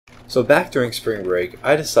So back during spring break,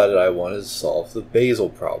 I decided I wanted to solve the Basel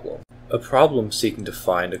problem, a problem seeking to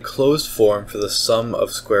find a closed form for the sum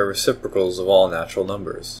of square reciprocals of all natural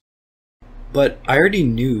numbers. But I already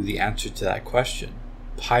knew the answer to that question,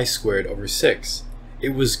 pi squared over 6.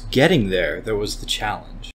 It was getting there that was the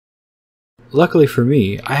challenge. Luckily for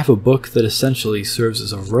me, I have a book that essentially serves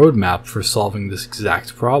as a roadmap for solving this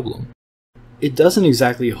exact problem. It doesn't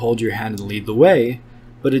exactly hold your hand and lead the way,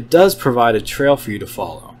 but it does provide a trail for you to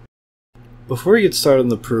follow. Before we get started on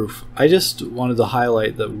the proof, I just wanted to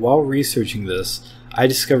highlight that while researching this, I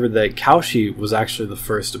discovered that Cauchy was actually the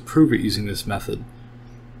first to prove it using this method.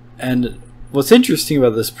 And what's interesting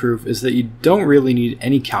about this proof is that you don't really need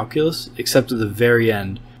any calculus except at the very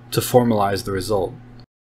end to formalize the result.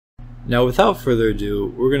 Now without further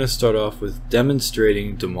ado, we're going to start off with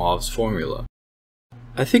demonstrating de Moivre's formula.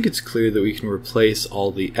 I think it's clear that we can replace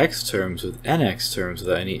all the x terms with nx terms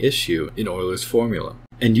without any issue in Euler's formula.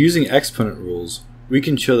 And using exponent rules, we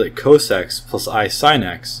can show that cos x plus I sin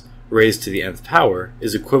x raised to the nth power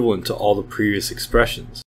is equivalent to all the previous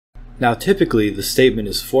expressions. Now typically the statement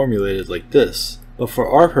is formulated like this, but for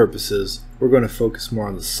our purposes, we're going to focus more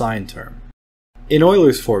on the sine term. In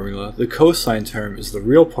Euler's formula, the cosine term is the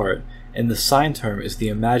real part and the sine term is the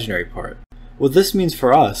imaginary part. What this means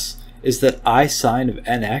for us is that I sine of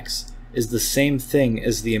nx is the same thing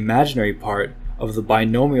as the imaginary part of the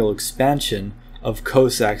binomial expansion of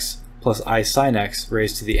cos x plus I sin x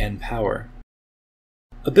raised to the n power.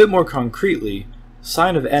 A bit more concretely,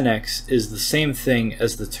 sine of nx is the same thing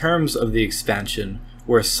as the terms of the expansion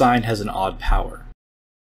where sine has an odd power.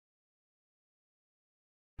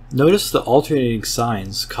 Notice the alternating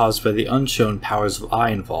signs caused by the unshown powers of I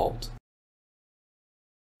involved.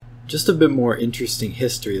 Just a bit more interesting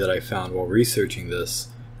history that I found while researching this.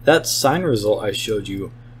 That sine result I showed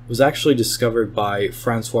you was actually discovered by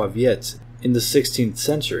Francois Viet in the 16th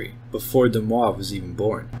century, before de Moivre was even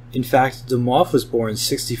born. In fact, de Moivre was born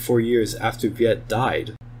 64 years after Viet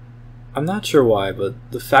died. I'm not sure why, but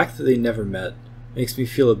the fact that they never met makes me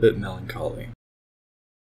feel a bit melancholy.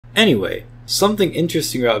 Anyway, something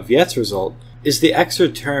interesting about Viet's result is the extra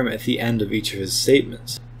term at the end of each of his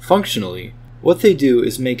statements. Functionally, what they do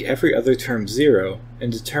is make every other term 0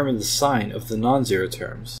 and determine the sign of the non-zero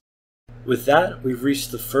terms. With that, we've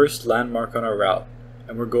reached the first landmark on our route,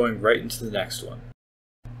 and we're going right into the next one.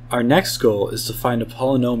 Our next goal is to find a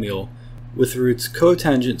polynomial with roots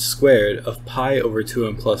cotangent squared of pi over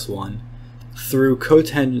 2m plus 1 through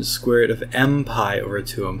cotangent squared of m pi over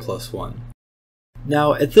 2m plus 1.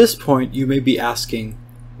 Now, at this point, you may be asking,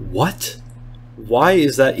 what? Why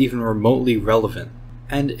is that even remotely relevant?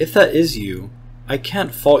 And if that is you, I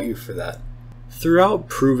can't fault you for that. Throughout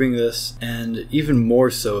proving this, and even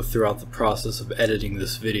more so throughout the process of editing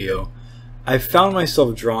this video, I've found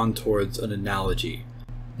myself drawn towards an analogy.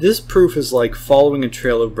 This proof is like following a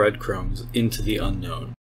trail of breadcrumbs into the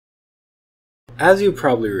unknown. As you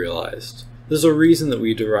probably realized, there's a reason that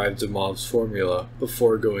we derived de Moivre's formula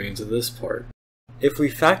before going into this part. If we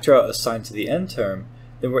factor out a sine to the n term,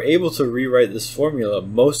 then we're able to rewrite this formula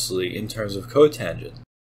mostly in terms of cotangent.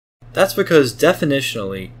 That's because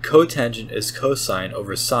definitionally, cotangent is cosine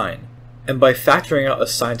over sine, and by factoring out a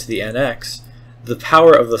sine to the nx, the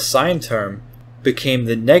power of the sine term became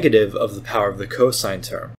the negative of the power of the cosine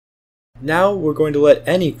term. Now we're going to let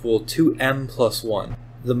n equal 2m plus 1.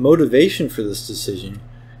 The motivation for this decision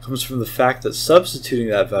comes from the fact that substituting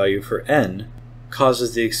that value for n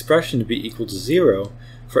causes the expression to be equal to 0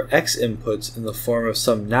 for x inputs in the form of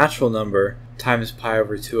some natural number times pi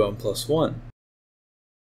over 2m plus 1.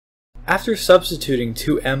 After substituting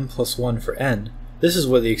 2m plus 1 for n, this is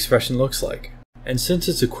what the expression looks like. And since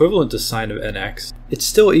it's equivalent to sine of nx, it's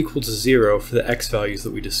still equal to 0 for the x values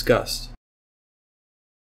that we discussed.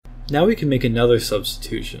 Now we can make another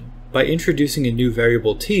substitution. By introducing a new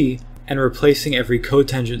variable t, and replacing every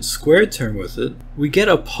cotangent squared term with it, we get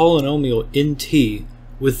a polynomial in t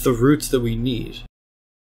with the roots that we need.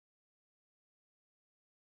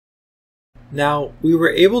 Now, we were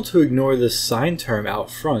able to ignore this sine term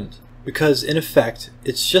out front because, in effect,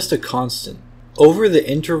 it's just a constant. Over the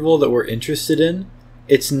interval that we're interested in,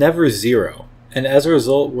 it's never 0, and as a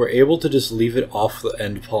result, we're able to just leave it off the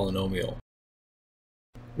end polynomial.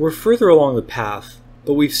 We're further along the path,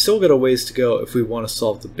 but we've still got a ways to go if we want to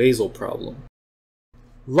solve the Basel problem.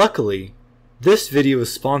 Luckily, this video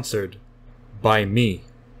is sponsored by me,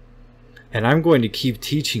 and I'm going to keep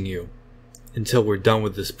teaching you until we're done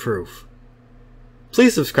with this proof.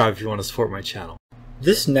 Please subscribe if you want to support my channel.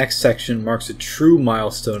 This next section marks a true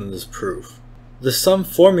milestone in this proof. The sum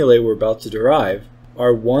formulae we're about to derive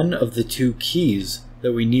are one of the two keys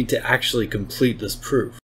that we need to actually complete this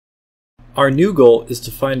proof. Our new goal is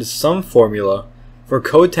to find a sum formula for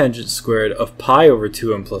cotangent squared of pi over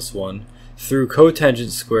 2m plus 1 through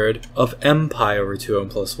cotangent squared of m pi over 2m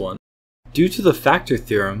plus 1. Due to the factor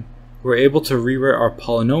theorem, we're able to rewrite our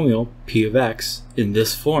polynomial p of x in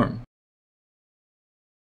this form.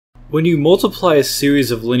 When you multiply a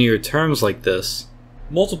series of linear terms like this,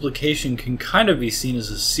 multiplication can kind of be seen as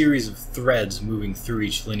a series of threads moving through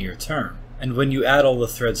each linear term. And when you add all the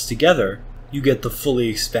threads together, you get the fully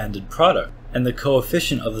expanded product. And the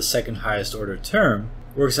coefficient of the second highest order term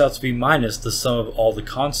works out to be minus the sum of all the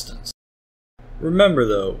constants. Remember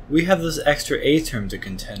though, we have this extra a term to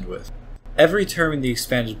contend with. Every term in the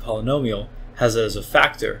expanded polynomial has it as a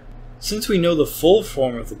factor. Since we know the full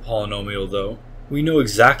form of the polynomial though, we know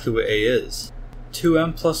exactly what a is.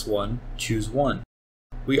 2m plus 1, choose 1.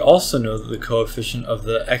 We also know that the coefficient of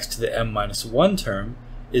the x to the m minus 1 term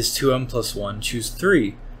is 2m plus 1, choose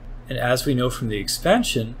 3. And as we know from the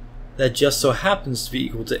expansion, that just so happens to be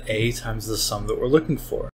equal to a times the sum that we're looking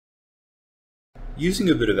for. Using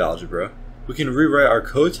a bit of algebra, we can rewrite our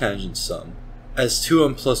cotangent sum as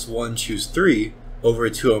 2m plus 1, choose 3 over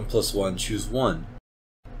 2m plus 1, choose 1.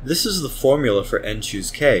 This is the formula for n choose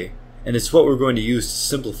k, and it's what we're going to use to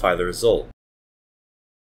simplify the result.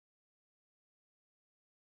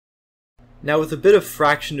 Now with a bit of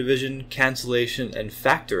fraction division, cancellation, and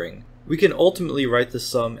factoring, we can ultimately write the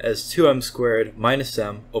sum as 2m squared minus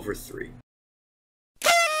m over 3.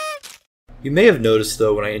 You may have noticed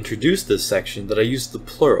though when I introduced this section that I used the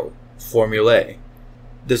plural, formulae.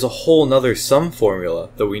 There's a whole nother sum formula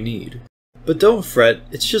that we need. But don't fret,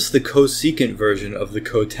 it's just the cosecant version of the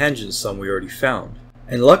cotangent sum we already found.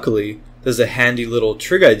 And luckily, there's a handy little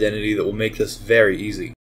trig identity that will make this very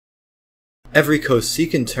easy. Every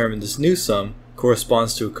cosecant term in this new sum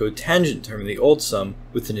corresponds to a cotangent term in the old sum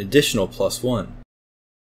with an additional plus 1.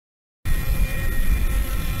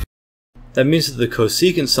 That means that the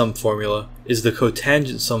cosecant sum formula is the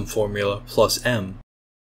cotangent sum formula plus m.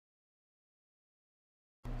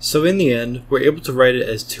 So in the end, we're able to write it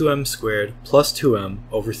as 2m squared plus 2m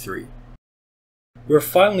over 3. We're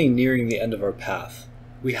finally nearing the end of our path.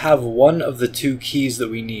 We have one of the two keys that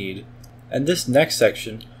we need, and this next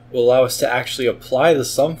section will allow us to actually apply the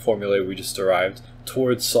sum formula we just derived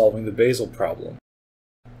towards solving the Basel problem.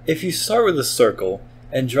 If you start with a circle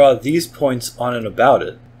and draw these points on and about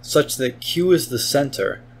it, such that Q is the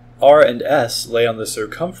center, R and S lay on the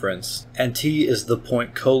circumference, and T is the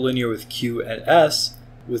point collinear with Q and S,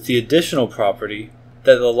 with the additional property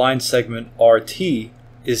that the line segment RT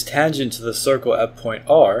is tangent to the circle at point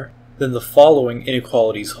R, then the following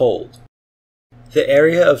inequalities hold. The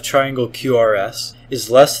area of triangle QRS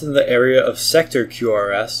is less than the area of sector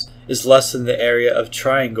QRS is less than the area of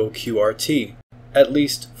triangle QRT, at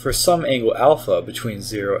least for some angle alpha between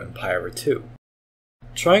 0 and pi over 2.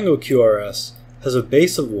 Triangle QRS has a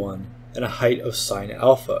base of 1 and a height of sine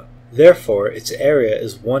alpha, therefore its area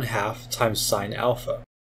is 1/2 times sine alpha.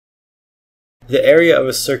 The area of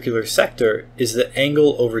a circular sector is the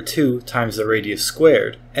angle over 2 times the radius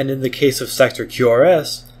squared, and in the case of sector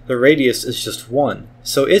QRS, the radius is just 1,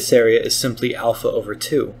 so its area is simply alpha over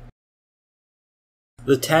 2.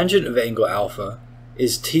 The tangent of angle alpha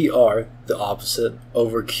is TR, the opposite,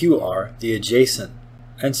 over QR, the adjacent.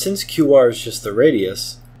 And since QR is just the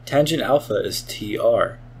radius, tangent alpha is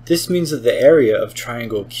TR. This means that the area of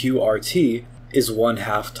triangle QRT is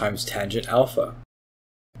 1/2 times tangent alpha.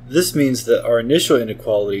 This means that our initial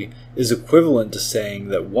inequality is equivalent to saying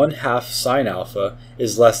that 1/2 sine alpha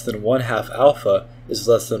is less than 1/2 alpha is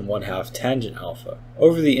less than 1/2 tangent alpha,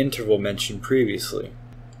 over the interval mentioned previously.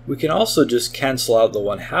 We can also just cancel out the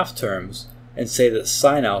 1/2 terms and say that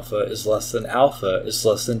sine alpha is less than alpha is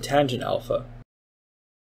less than tangent alpha.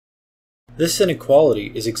 This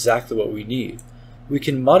inequality is exactly what we need. We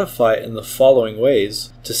can modify it in the following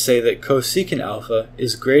ways to say that cosecant alpha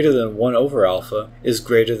is greater than 1 over alpha is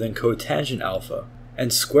greater than cotangent alpha,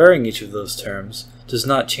 and squaring each of those terms does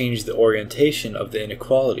not change the orientation of the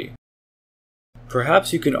inequality.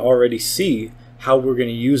 Perhaps you can already see how we're going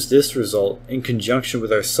to use this result in conjunction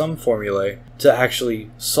with our sum formulae to actually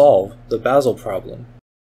solve the Basel problem.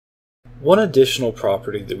 One additional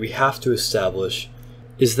property that we have to establish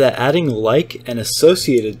is that adding like and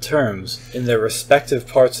associated terms in their respective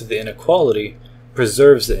parts of the inequality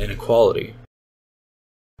preserves the inequality.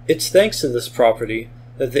 It's thanks to this property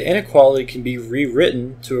that the inequality can be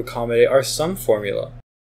rewritten to accommodate our sum formula.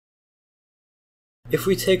 If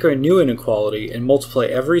we take our new inequality and multiply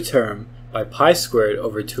every term by pi squared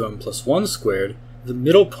over 2m plus 1 squared, the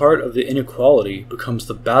middle part of the inequality becomes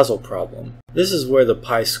the Basel problem. This is where the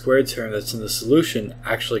pi squared term that's in the solution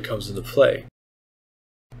actually comes into play.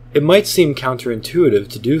 It might seem counterintuitive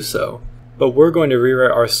to do so, but we're going to rewrite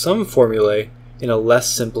our sum formulae in a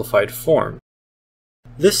less simplified form.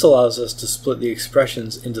 This allows us to split the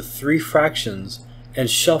expressions into 3 fractions and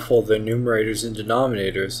shuffle their numerators and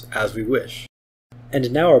denominators as we wish.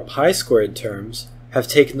 And now our pi squared terms have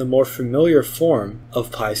taken the more familiar form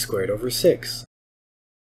of pi squared over 6.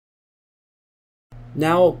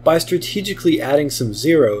 Now, by strategically adding some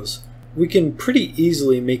zeros, we can pretty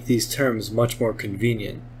easily make these terms much more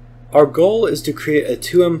convenient. Our goal is to create a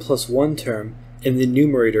 2m plus 1 term in the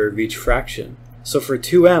numerator of each fraction. So for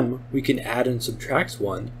 2m, we can add and subtract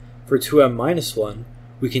 1. For 2m minus 1,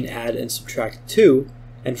 we can add and subtract 2.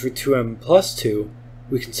 And for 2m plus 2,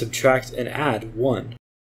 we can subtract and add 1.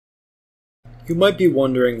 You might be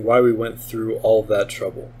wondering why we went through all of that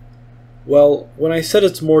trouble. Well, when I said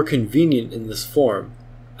it's more convenient in this form,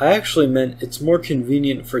 I actually meant it's more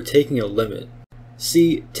convenient for taking a limit.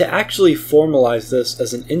 See, to actually formalize this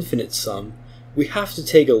as an infinite sum, we have to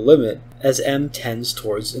take a limit as m tends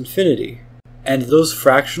towards infinity. And those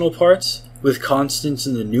fractional parts, with constants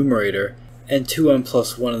in the numerator and 2m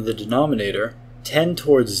plus 1 in the denominator, tend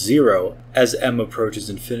towards 0 as m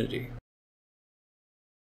approaches infinity.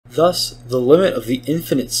 Thus, the limit of the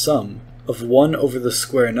infinite sum of 1 over the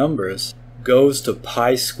square numbers goes to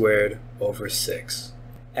pi squared over 6.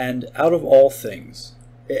 And out of all things,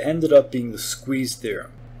 it ended up being the squeeze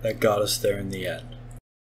theorem that got us there in the end.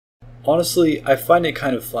 Honestly, I find it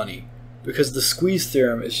kind of funny, because the squeeze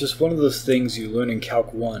theorem is just one of those things you learn in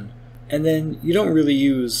Calc 1, and then you don't really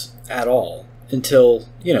use at all until,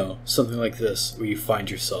 something like this, where you find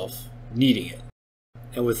yourself needing it.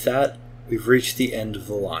 And with that, we've reached the end of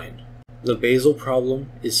the line. The Basel problem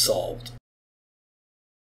is solved.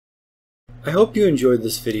 I hope you enjoyed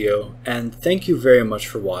this video, and thank you very much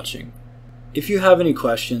for watching. If you have any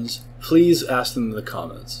questions, please ask them in the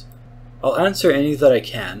comments. I'll answer any that I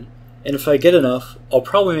can, and if I get enough, I'll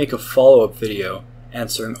probably make a follow-up video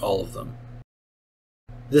answering all of them.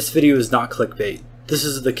 This video is not clickbait. This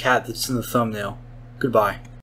is the cat that's in the thumbnail. Goodbye.